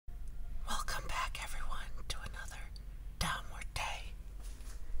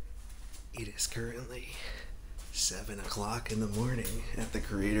It is currently 7 o'clock in the morning at the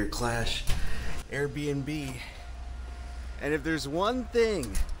Creator Clash Airbnb. And if there's one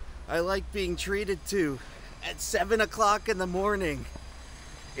thing I like being treated to at 7 o'clock in the morning,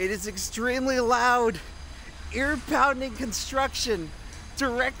 it is extremely loud, ear-pounding construction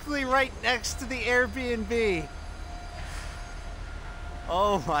directly right next to the Airbnb.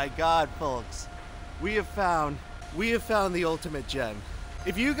 Oh my God, folks. We have found the ultimate gem.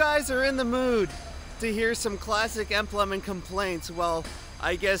 If you guys are in the mood to hear some classic Emblem complaints, well,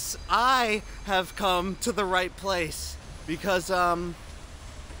 I guess I have come to the right place because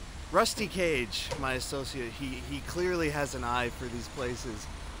Rusty Cage, my associate, he clearly has an eye for these places.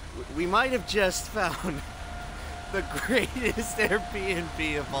 We might have just found the greatest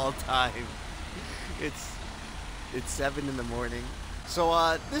Airbnb of all time. It's 7 in the morning.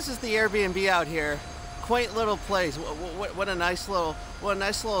 So this is the Airbnb out here. Quaint little place. What a nice little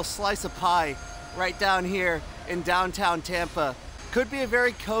slice of pie right down here in downtown Tampa. Could be a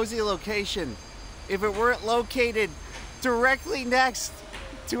very cozy location if it weren't located directly next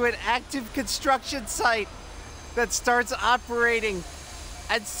to an active construction site that starts operating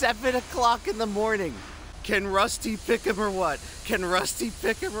at 7 o'clock in the morning. Can Rusty pick him or what? Can Rusty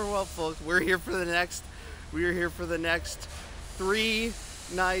pick him or what, folks? We are here for the next 3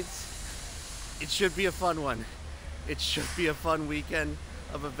 nights. It should be a fun one. It should be a fun weekend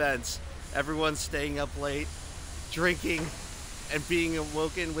of events. Everyone's staying up late, drinking, and being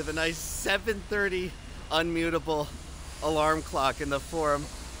awoken with a nice 7:30 unmutable alarm clock in the form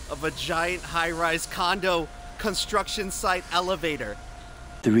of a giant high-rise condo construction site elevator.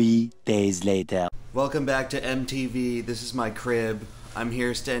 3 days later. Welcome back to MTV. This is my crib. I'm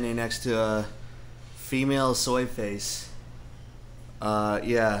here standing next to a female soy face.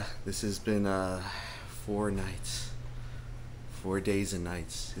 Yeah, this has been 4 nights, 4 days and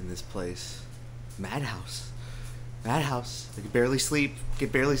nights in this place. Madhouse. I could barely sleep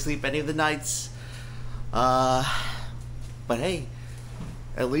any of the nights. But hey,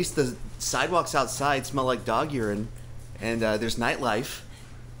 at least the sidewalks outside smell like dog urine, and there's nightlife.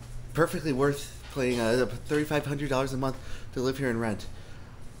 Perfectly worth paying $3,500 a month to live here and rent.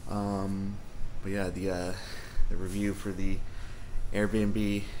 But yeah, the review for the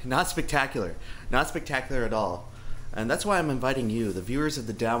Airbnb, not spectacular at all. And that's why I'm inviting you, the viewers of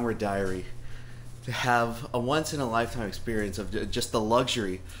the Downward Diary, to have a once-in-a-lifetime experience of just the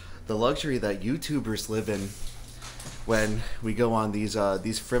luxury that YouTubers live in when we go on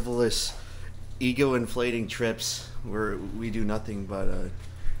these frivolous, ego-inflating trips where we do nothing but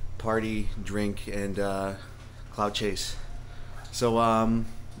party, drink, and clout chase. So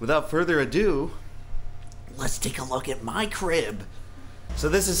without further ado, let's take a look at my crib. So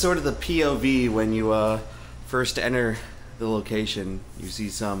this is sort of the POV when you first enter the location. You see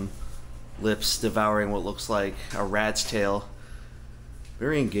some lips devouring what looks like a rat's tail.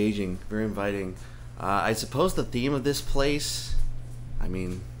 Very engaging, very inviting. I suppose the theme of this place, I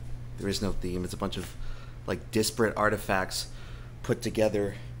mean, there is no theme. It's a bunch of like disparate artifacts put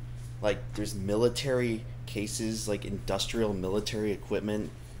together. Like there's military cases, like industrial military equipment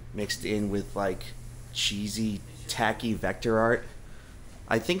mixed in with like cheesy, tacky vector art.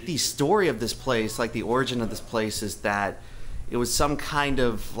 I think the story of this place, like the origin of this place, is that it was some kind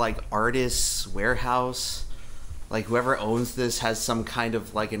of like artist's warehouse. Like whoever owns this has some kind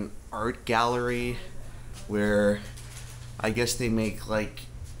of like an art gallery where I guess they make like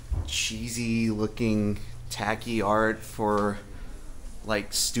cheesy looking tacky art for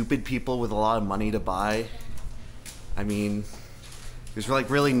like stupid people with a lot of money to buy. I mean, there's like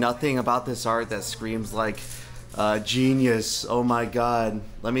really nothing about this art that screams like genius, oh my God,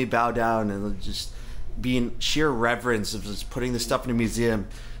 let me bow down, and just be in sheer reverence of just putting this stuff in a museum.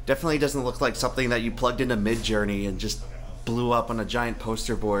 Definitely doesn't look like something that you plugged into Midjourney and just blew up on a giant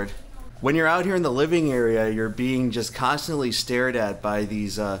poster board. When you're out here in the living area, you're being just constantly stared at by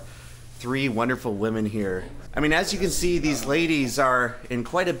these 3 wonderful women here. I mean, as you can see, these ladies are in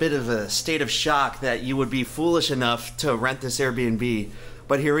quite a bit of a state of shock that you would be foolish enough to rent this Airbnb.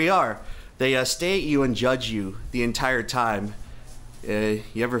 But here we are. They stay at you and judge you the entire time. You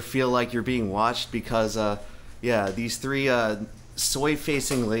ever feel like you're being watched? Because, yeah, these 3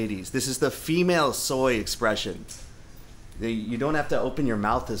 soy-facing ladies. This is the female soy expression. You don't have to open your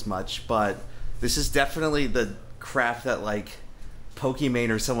mouth as much, but this is definitely the crap that, like, Pokimane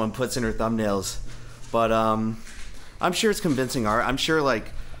or someone puts in her thumbnails. But I'm sure it's convincing art. I'm sure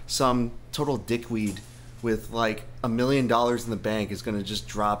like some total dickweed with like $1 million in the bank is gonna just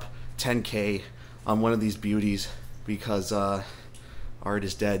drop 10K on one of these beauties because art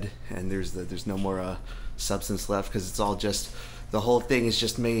is dead and there's no more substance left, because it's all just, the whole thing is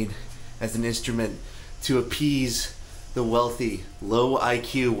just made as an instrument to appease the wealthy, low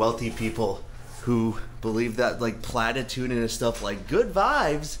IQ wealthy people who believe that like platitude and stuff like good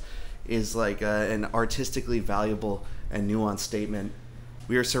vibes is like an artistically valuable and nuanced statement.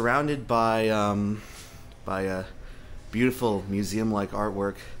 We are surrounded by a beautiful museum-like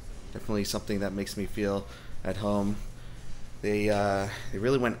artwork. Definitely something that makes me feel at home. They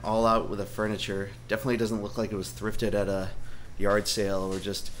really went all out with the furniture. Definitely doesn't look like it was thrifted at a yard sale or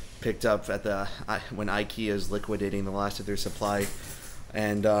just picked up at the when IKEA is liquidating the last of their supply.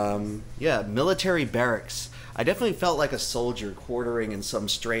 And yeah, military barracks. I definitely felt like a soldier quartering in some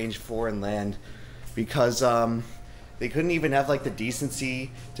strange foreign land because they couldn't even have like the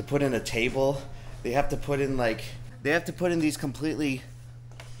decency to put in a table. They have to put in these completely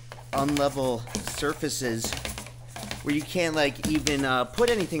unlevel surfaces where you can't like even put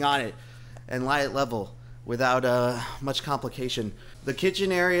anything on it and lie it level without much complication. The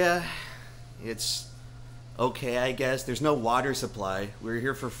kitchen area, it's okay, I guess. There's no water supply. We were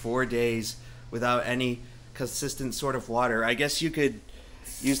here for 4 days without any consistent sort of water. I guess you could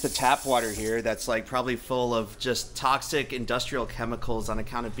use the tap water here that's like probably full of just toxic industrial chemicals on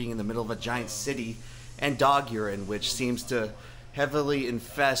account of being in the middle of a giant city, and dog urine, which seems to heavily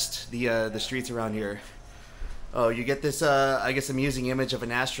infest the streets around here. Oh, you get this, I guess, amusing image of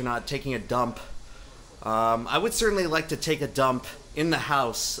an astronaut taking a dump. I would certainly like to take a dump in the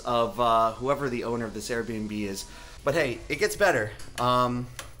house of whoever the owner of this Airbnb is. But hey, it gets better.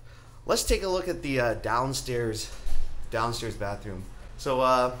 Let's take a look at the downstairs bathroom.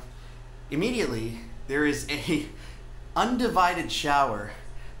 So immediately there is a undivided shower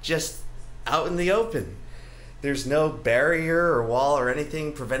just out in the open. There's no barrier or wall or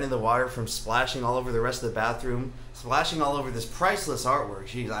anything preventing the water from splashing all over the rest of the bathroom, splashing all over this priceless artwork.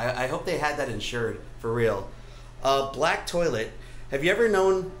 Jeez, I hope they had that insured, for real. Black toilet. Have you ever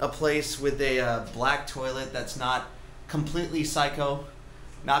known a place with a black toilet that's not completely psycho,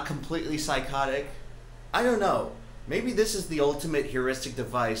 not completely psychotic? I don't know. Maybe this is the ultimate heuristic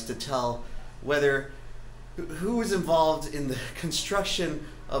device to tell whether who is involved in the construction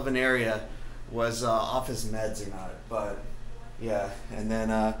of an area was office meds or not. But yeah, and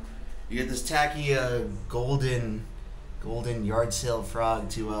then you get this tacky golden yard sale frog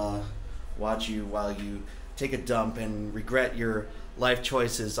to watch you while you take a dump and regret your life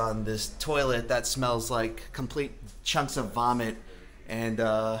choices on this toilet that smells like complete chunks of vomit and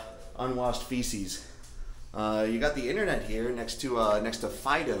unwashed feces. You got the internet here next to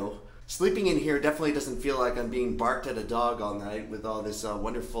Fido. Sleeping in here definitely doesn't feel like I'm being barked at a dog all night with all this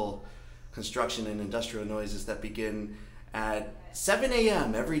wonderful construction and industrial noises that begin at 7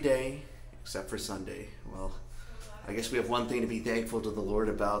 a.m. every day, except for Sunday. Well, I guess we have one thing to be thankful to the Lord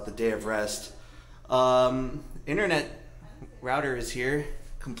about, the day of rest. Internet router is here,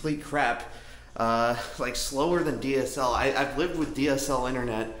 complete crap. Like slower than DSL. I've lived with DSL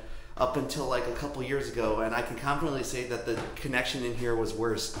internet up until like a couple years ago, and I can confidently say that the connection in here was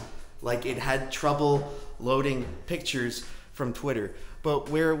worse. Like it had trouble loading pictures from Twitter. But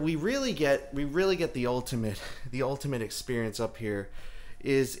where we really get the ultimate experience up here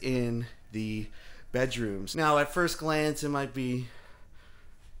is in the bedrooms. Now, at first glance, it might be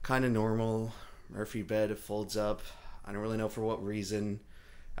kind of normal. Murphy bed, it folds up. I don't really know for what reason.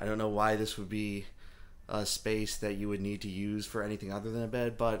 I don't know why this would be a space that you would need to use for anything other than a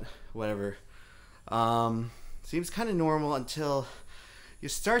bed, but whatever. Seems kind of normal until you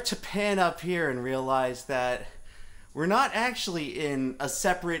start to pan up here and realize that we're not actually in a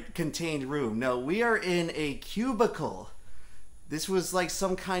separate contained room. No, we are in a cubicle. This was like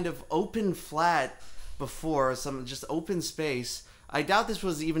some kind of open flat before, some just open space. I doubt this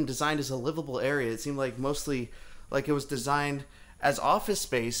was even designed as a livable area. It seemed like mostly like it was designed as office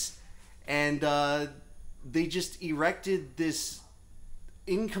space, and they just erected this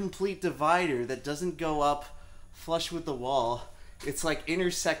incomplete divider that doesn't go up flush with the wall. It's like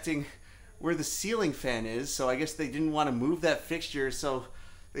intersecting where the ceiling fan is, so I guess they didn't want to move that fixture, so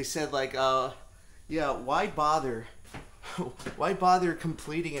they said like, yeah, why bother? Why bother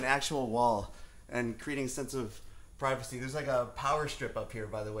completing an actual wall and creating a sense of privacy? There's like a power strip up here,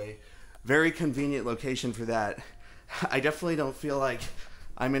 by the way. Very convenient location for that. I definitely don't feel like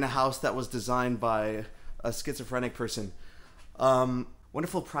I'm in a house that was designed by a schizophrenic person.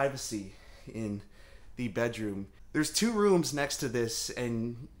 Wonderful privacy in the bedroom. There's 2 rooms next to this,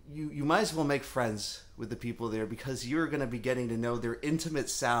 and you might as well make friends with the people there because you're going to be getting to know their intimate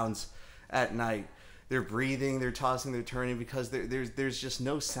sounds at night. They're breathing, they're tossing, they're turning, because there's just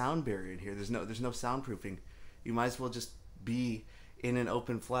no sound barrier in here. There's no soundproofing. You might as well just be in an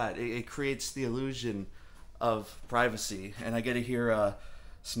open flat. It creates the illusion of privacy, and I get to hear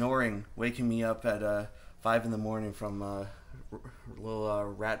snoring, waking me up at 5 in the morning from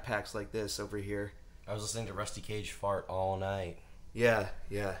little rat packs like this over here. I was listening to Rusty Cage fart all night. Yeah,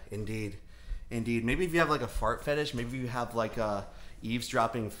 indeed. Maybe if you have like a fart fetish, maybe you have like a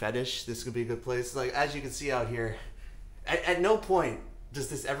eavesdropping fetish, this could be a good place. Like, as you can see out here, at no point does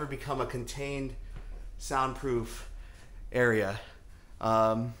this ever become a contained, soundproof area.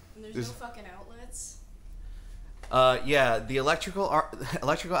 And there's no fucking outlets. Yeah, the electrical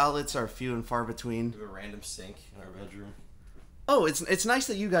outlets are few and far between. We have a random sink in our bedroom. Oh, it's nice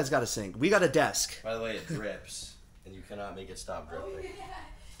that you guys got a sink. We got a desk. By the way, it drips, and you cannot make it stop dripping. Oh yeah,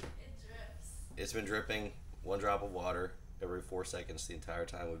 it drips. It's been dripping 1 drop of water every 4 seconds the entire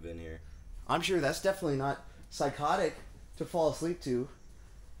time we've been here. I'm sure that's definitely not psychotic to fall asleep to.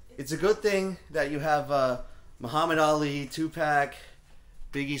 It's a good thing that you have Muhammad Ali, Tupac,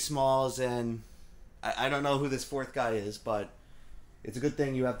 Biggie Smalls, and I don't know who this fourth guy is, but it's a good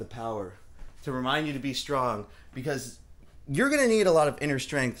thing you have the power to remind you to be strong, because you're going to need a lot of inner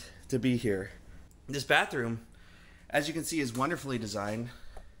strength to be here. This bathroom, as you can see, is wonderfully designed.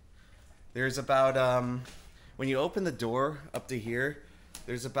 There's about, when you open the door up to here,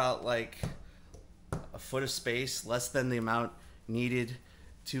 there's about like a foot of space, less than the amount needed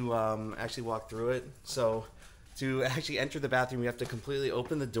to actually walk through it. So to actually enter the bathroom, you have to completely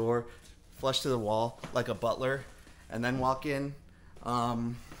open the door, flush to the wall like a butler, and then walk in.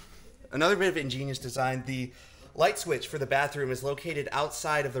 Another bit of ingenious design, the light switch for the bathroom is located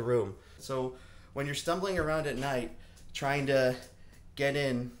outside of the room. So when you're stumbling around at night trying to get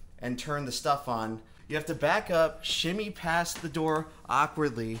in and turn the stuff on, you have to back up, shimmy past the door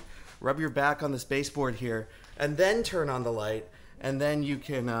awkwardly, rub your back on this baseboard here, and then turn on the light, and then you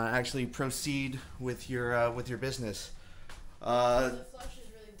can actually proceed with your business. The flush is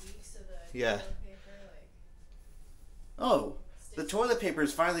really weak, so the Yeah. toilet paper, like... Oh, the toilet paper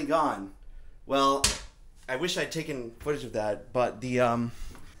is finally gone. Well, I wish I'd taken footage of that, but the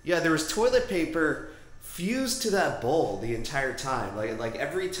yeah, there was toilet paper fused to that bowl the entire time. Like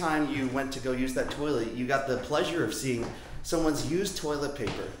every time you went to go use that toilet, you got the pleasure of seeing someone's used toilet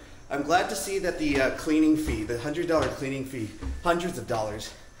paper. I'm glad to see that the cleaning fee, the $100 cleaning fee, hundreds of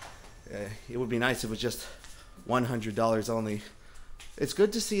dollars. It would be nice if it was just $100 only. It's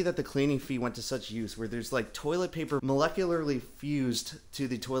good to see that the cleaning fee went to such use, where there's like toilet paper molecularly fused to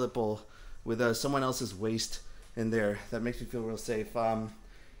the toilet bowl with someone else's waste in there. That makes me feel real safe.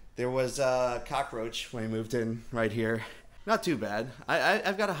 There was a cockroach when I moved in right here. Not too bad.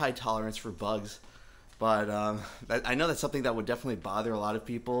 I've got a high tolerance for bugs, but I know that's something that would definitely bother a lot of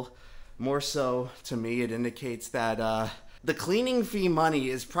people. More so, to me, it indicates that the cleaning fee money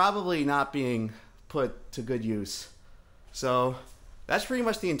is probably not being put to good use. So that's pretty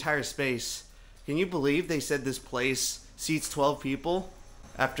much the entire space. Can you believe they said this place seats 12 people?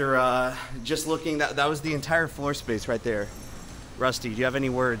 After just looking, that was the entire floor space right there. Rusty, do you have any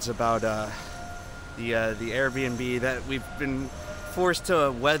words about the AirBNB that we've been forced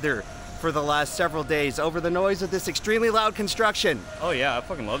to weather for the last several days over the noise of this extremely loud construction? Oh yeah, I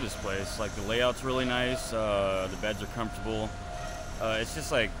fucking love this place. Like, the layout's really nice, the beds are comfortable. It's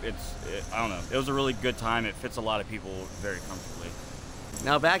just like, I don't know, it was a really good time. It fits a lot of people very comfortably.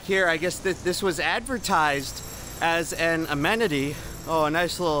 Now back here, I guess this was advertised as an amenity. Oh, a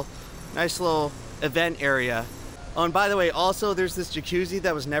nice little event area. Oh, and by the way, also there's this jacuzzi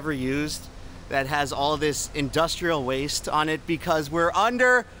that was never used that has all this industrial waste on it because we're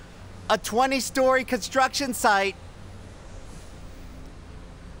under a 20-story construction site.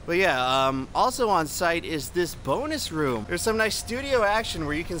 But yeah, also on site is this bonus room. There's some nice studio action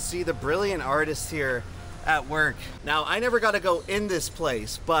where you can see the brilliant artists here at work. Now, I never got to go in this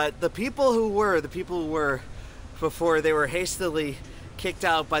place, but the people who were before they were hastily kicked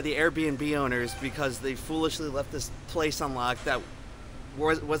out by the Airbnb owners because they foolishly left this place unlocked that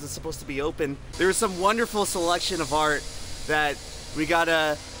wasn't supposed to be open. There was some wonderful selection of art that we got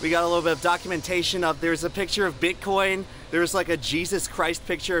a little bit of documentation of. There's a picture of Bitcoin. There was like a Jesus Christ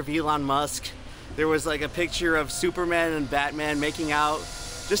picture of Elon Musk. There was like a picture of Superman and Batman making out.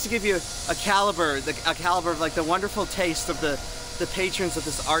 Just to give you a caliber of like the wonderful taste of the patrons of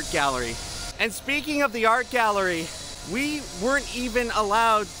this art gallery. And speaking of the art gallery, we weren't even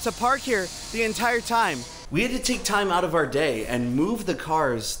allowed to park here the entire time. We had to take time out of our day and move the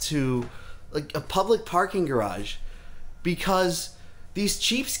cars to like a public parking garage because these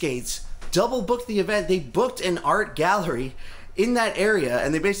cheapskates double booked the event. They booked an art gallery in that area,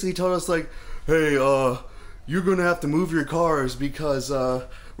 and they basically told us like, hey, you're gonna have to move your cars because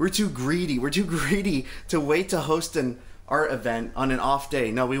we're too greedy. We're too greedy to wait to host an art event on an off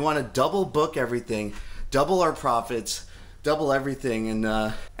day. No, we want to double book everything, double our profits, double everything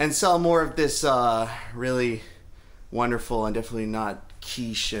and sell more of this really wonderful and definitely not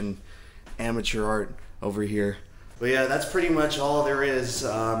quiche and amateur art over here. But yeah, that's pretty much all there is.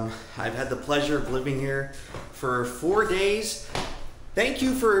 I've had the pleasure of living here for 4 days. Thank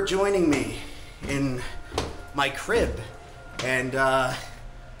you for joining me in my crib. And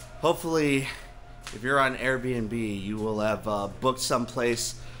hopefully, if you're on Airbnb, you will have booked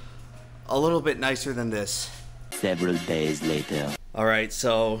someplace a little bit nicer than this. Several days later. Alright,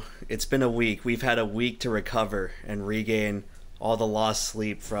 so it's been a week. We've had a week to recover and regain all the lost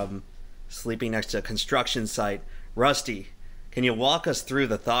sleep from sleeping next to a construction site. Rusty, can you walk us through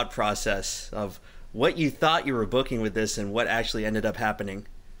the thought process of what you thought you were booking with this and what actually ended up happening?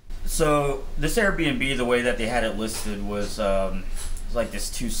 So this Airbnb, the way that they had it listed was like this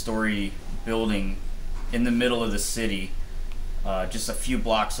 2-story building in the middle of the city, just a few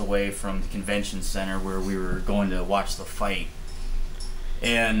blocks away from the convention center where we were going to watch the fight.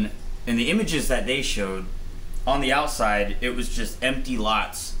 And in the images that they showed, on the outside, it was just empty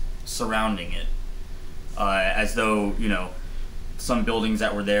lots surrounding it. As though, you know, some buildings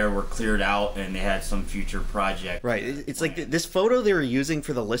that were there were cleared out and they had some future project. Right. It's like this photo they were using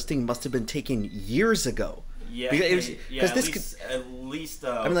for the listing must have been taken years ago. Yeah, because at least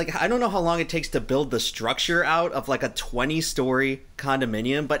I mean, like, I don't know how long it takes to build the structure out of like a 20-story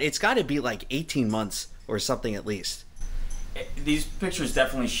condominium, but it's got to be like 18 months or something at least. These pictures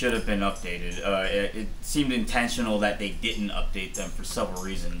definitely should have been updated. It seemed intentional that they didn't update them for several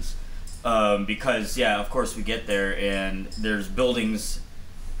reasons. Because, yeah, of course we get there and there's buildings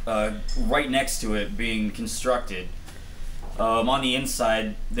right next to it being constructed. On the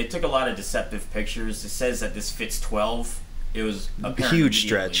inside, they took a lot of deceptive pictures. It says that this fits 12. It was a huge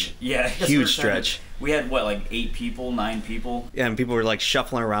stretch. Yeah, huge stretch. We had, what, like 8 people, 9 people? Yeah, and people were like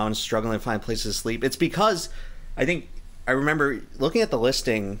shuffling around, struggling to find places to sleep. It's because I remember looking at the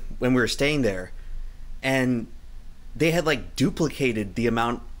listing when we were staying there, and they had like duplicated the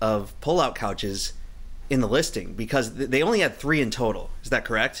amount of pull-out couches in the listing because they only had 3 in total. Is that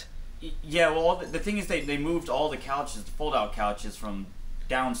correct? Yeah, well, the thing is they moved all the couches, the fold-out couches, from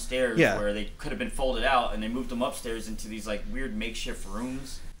downstairs where they could have been folded out, and they moved them upstairs into these like weird makeshift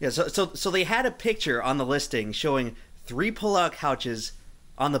rooms. Yeah, so they had a picture on the listing showing 3 pull-out couches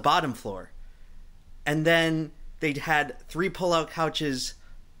on the bottom floor, and then they had 3 pull-out couches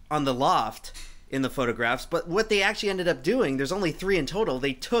on the loft in the photographs. But what they actually ended up doing, there's only 3 in total.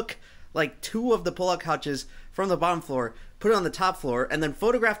 They took like 2 of the pull-out couches from the bottom floor, put it on the top floor, and then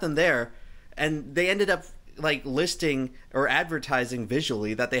photographed them there. And they ended up like listing or advertising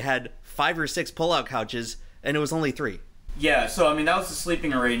visually that they had 5 or 6 pull-out couches, and it was only 3. Yeah, so I mean that was the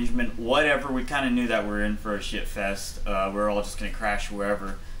sleeping arrangement. Whatever, we kind of knew that we were in for a shit fest. We're all just gonna crash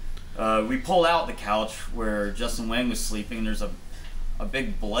wherever. We pull out the couch where Justin Wang was sleeping, and there's a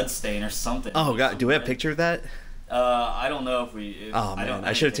big blood stain or something. Oh god, do we have a picture of that? I don't know if we... Oh man,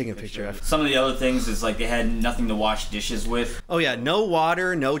 I should have taken a picture of it. Some of the other things is like they had nothing to wash dishes with. Oh yeah, no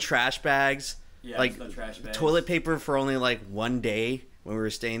water, no trash bags. Yeah, like no trash bags. Toilet paper for only like 1 day when we were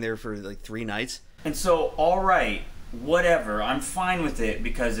staying there for like 3 nights. And so, alright, whatever, I'm fine with it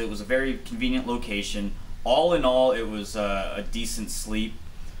because it was a very convenient location. All in all, it was a decent sleep.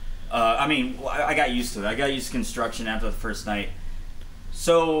 I mean, I got used to it. I got used to construction after the first night.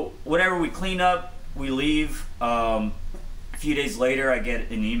 So, whatever, we clean up, we leave. A few days later, I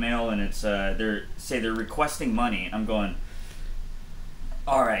get an email, and it's they're requesting money. I'm going,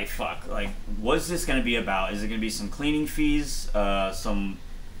 all right, fuck. Like, what's this gonna be about? Is it gonna be some cleaning fees?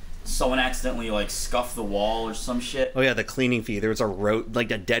 Someone accidentally like scuffed the wall or some shit? Oh yeah, the cleaning fee. There was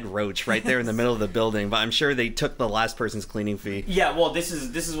a dead roach right there in the middle of the building. But I'm sure they took the last person's cleaning fee. Yeah, well, this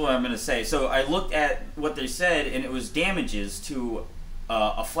is what I'm gonna say. So I looked at what they said, and it was damages to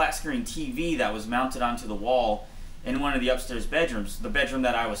a flat screen TV that was mounted onto the wall in one of the upstairs bedrooms, the bedroom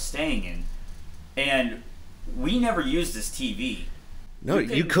that I was staying in. And we never used this TV. No,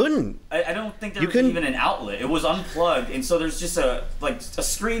 you couldn't. I don't think there was even an outlet. It was unplugged, and so there's just a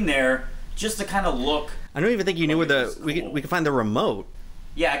screen there just to kind of look. I don't even think you knew where we could find the remote.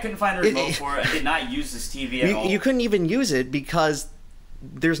 Yeah, I couldn't find the remote for it. I did not use this TV at all. You couldn't even use it because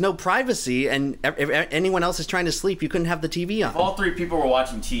there's no privacy, and if anyone else is trying to sleep, you couldn't have the TV on. If all 3 people were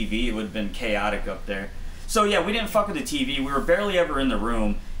watching TV, it would have been chaotic up there. So yeah, we didn't fuck with the TV. We were barely ever in the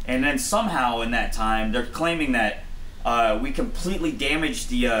room, and then somehow in that time, they're claiming that we completely damaged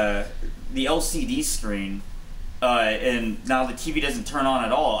the LCD screen, and now the TV doesn't turn on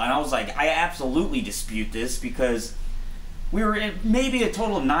at all. And I was like, I absolutely dispute this because we were in maybe a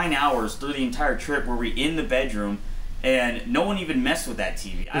total of 9 hours through the entire trip where we in the bedroom, and no one even messed with that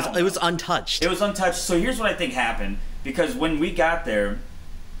TV. It was untouched. It was untouched. So here's what I think happened, because when we got there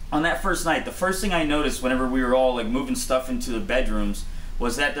on that first night, the first thing I noticed whenever we were all like moving stuff into the bedrooms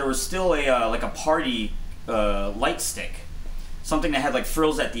was that there was still a like a party light stick, something that had like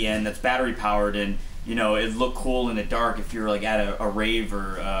frills at the end that's battery powered, and you know it looked cool in the dark if you're like at a rave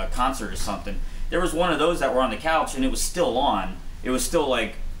or a concert or something. There was one of those that were on the couch and it was still on. It was still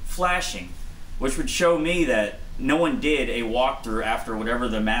like flashing, which would show me that no one did a walkthrough after whatever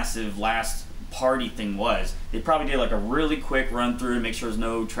the massive last party thing was. They probably did like a really quick run through to make sure there's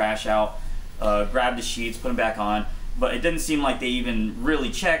no trash out, grab the sheets, put them back on, but it didn't seem like they even really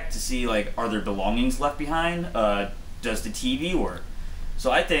checked to see like, are there belongings left behind? Does the TV work?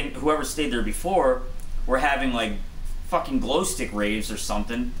 So I think whoever stayed there before were having like fucking glow stick raves or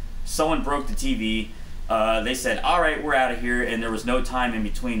something. Someone broke the TV. They said, all right, we're out of here, and there was no time in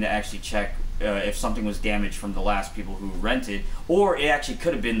between to actually check if something was damaged from the last people who rented, or it actually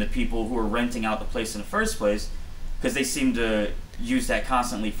could have been the people who were renting out the place in the first place, because they seemed to use that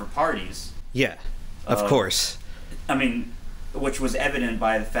constantly for parties. Yeah, of course. I mean, which was evident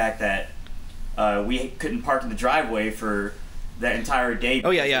by the fact that we couldn't park in the driveway for that entire day.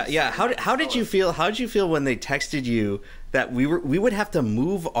 Oh yeah. How did you feel? How did you feel when they texted you that we would have to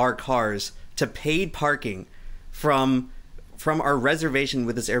move our cars to paid parking from our reservation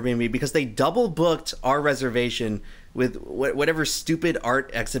with this Airbnb, because they double booked our reservation with whatever stupid art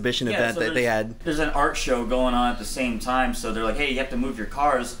exhibition event that they had. There's an art show going on at the same time, so they're like, hey, you have to move your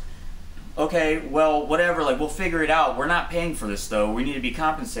cars. Okay, well, whatever, like, we'll figure it out. We're not paying for this, though. We need to be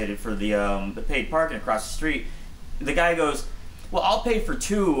compensated for the paid parking across the street. The guy goes, well, I'll pay for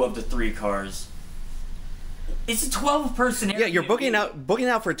 2 of the 3 cars. It's a 12-person Airbnb. Yeah, you're booking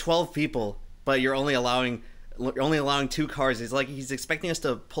out for 12 people, but you're only allowing 2 cars. He's expecting us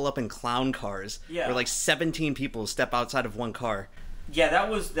to pull up in clown cars, where like 17 people step outside of 1 car. Yeah, that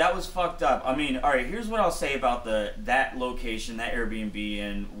was fucked up. I mean, all right, here's what I'll say about that location, that Airbnb,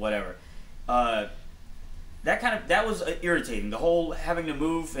 and whatever. That was irritating. The whole having to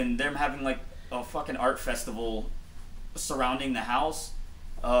move and them having like a fucking art festival surrounding the house.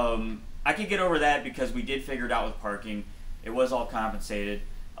 I could get over that because we did figure it out with parking. It was all compensated.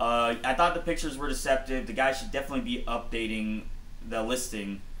 I thought the pictures were deceptive. The guy should definitely be updating the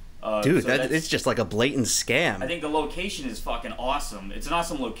listing. Dude, it's just like a blatant scam. I think the location is fucking awesome. It's an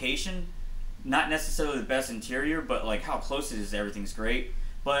awesome location. Not necessarily the best interior, but like how close it is, everything's great.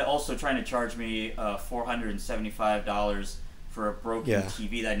 But also trying to charge me $475 for a broken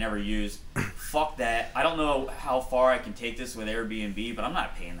TV that I never used. Fuck that. I don't know how far I can take this with Airbnb, but I'm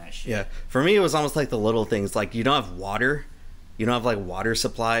not paying that shit. Yeah. For me, it was almost like the little things. Like, you don't have water. You don't have, like, water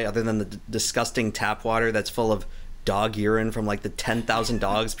supply other than the disgusting tap water that's full of dog urine from, like, the 10,000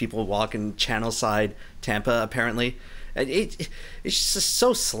 dogs people walk in Channelside, Tampa, apparently. It's just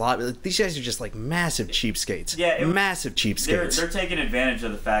so sloppy. These guys are just, like, massive cheapskates. Yeah. Massive cheapskates. They're taking advantage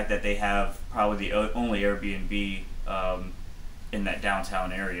of the fact that they have probably the only Airbnb in that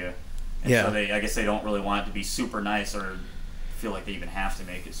downtown area. And so I guess they don't really want it to be super nice or feel like they even have to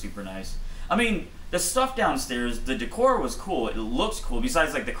make it super nice. I mean, the stuff downstairs, the decor was cool. It looks cool,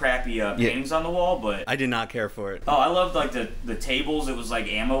 besides like the crappy paintings on the wall, but I did not care for it. Oh, I loved like the tables. It was like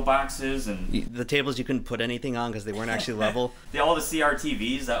ammo boxes and the tables you couldn't put anything on because they weren't actually level. All the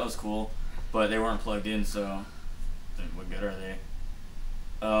CRTVs, that was cool, but they weren't plugged in, so what good are they?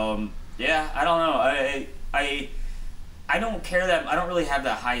 Yeah, I don't know. I don't care that I don't really have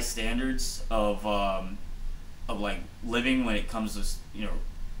that high standards of like living when it comes to, you know,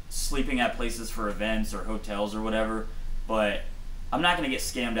 sleeping at places for events or hotels or whatever, but I'm not going to get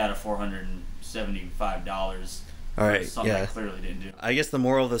scammed out of $475. All right, something I clearly didn't do. I guess the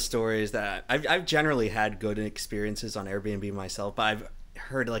moral of the story is that I've generally had good experiences on Airbnb myself, but I've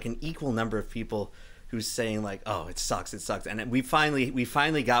heard like an equal number of people who's saying like, "Oh, it sucks," and we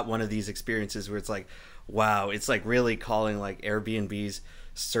finally got one of these experiences where it's like, wow, it's like really calling like Airbnb's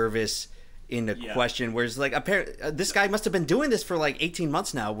service into question, where it's like this guy must have been doing this for like 18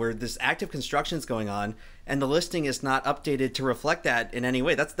 months now, where this active construction is going on and the listing is not updated to reflect that in any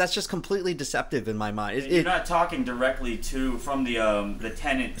way. That's just completely deceptive in my mind. You're not talking directly from the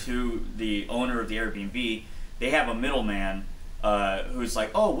tenant to the owner of the Airbnb. They have a middleman who's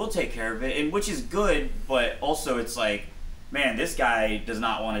like, oh, we'll take care of it, and which is good, but also it's like, man, this guy does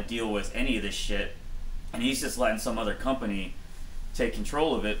not want to deal with any of this shit, and he's just letting some other company take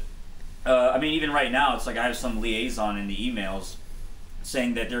control of it. I mean, even right now, it's like I have some liaison in the emails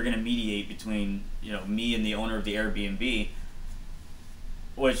saying that they're going to mediate between, you know, me and the owner of the Airbnb,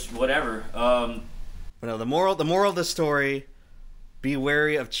 which, whatever. No, the moral of the story, be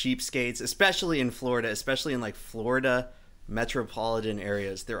wary of cheapskates, especially in Florida, especially in like Florida metropolitan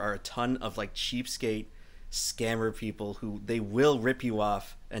areas. There are a ton of like cheapskate scammer people who they will rip you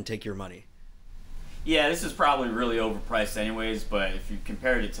off and take your money. Yeah, this is probably really overpriced anyways, but if you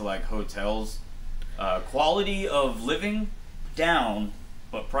compared it to like hotels, quality of living down,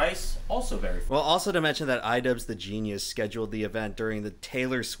 but price also very. Well, also to mention that iDubbbz the Genius scheduled the event during the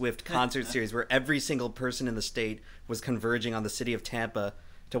Taylor Swift concert series, where every single person in the state was converging on the city of Tampa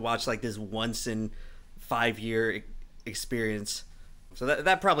to watch like this once in 5-year experience. So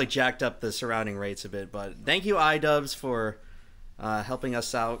that probably jacked up the surrounding rates a bit. But thank you, iDubbbz, for helping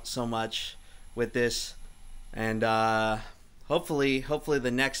us out so much with this, and hopefully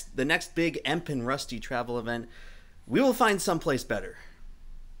the next big Emp and Rusty travel event, we will find someplace better.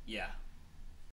 Yeah.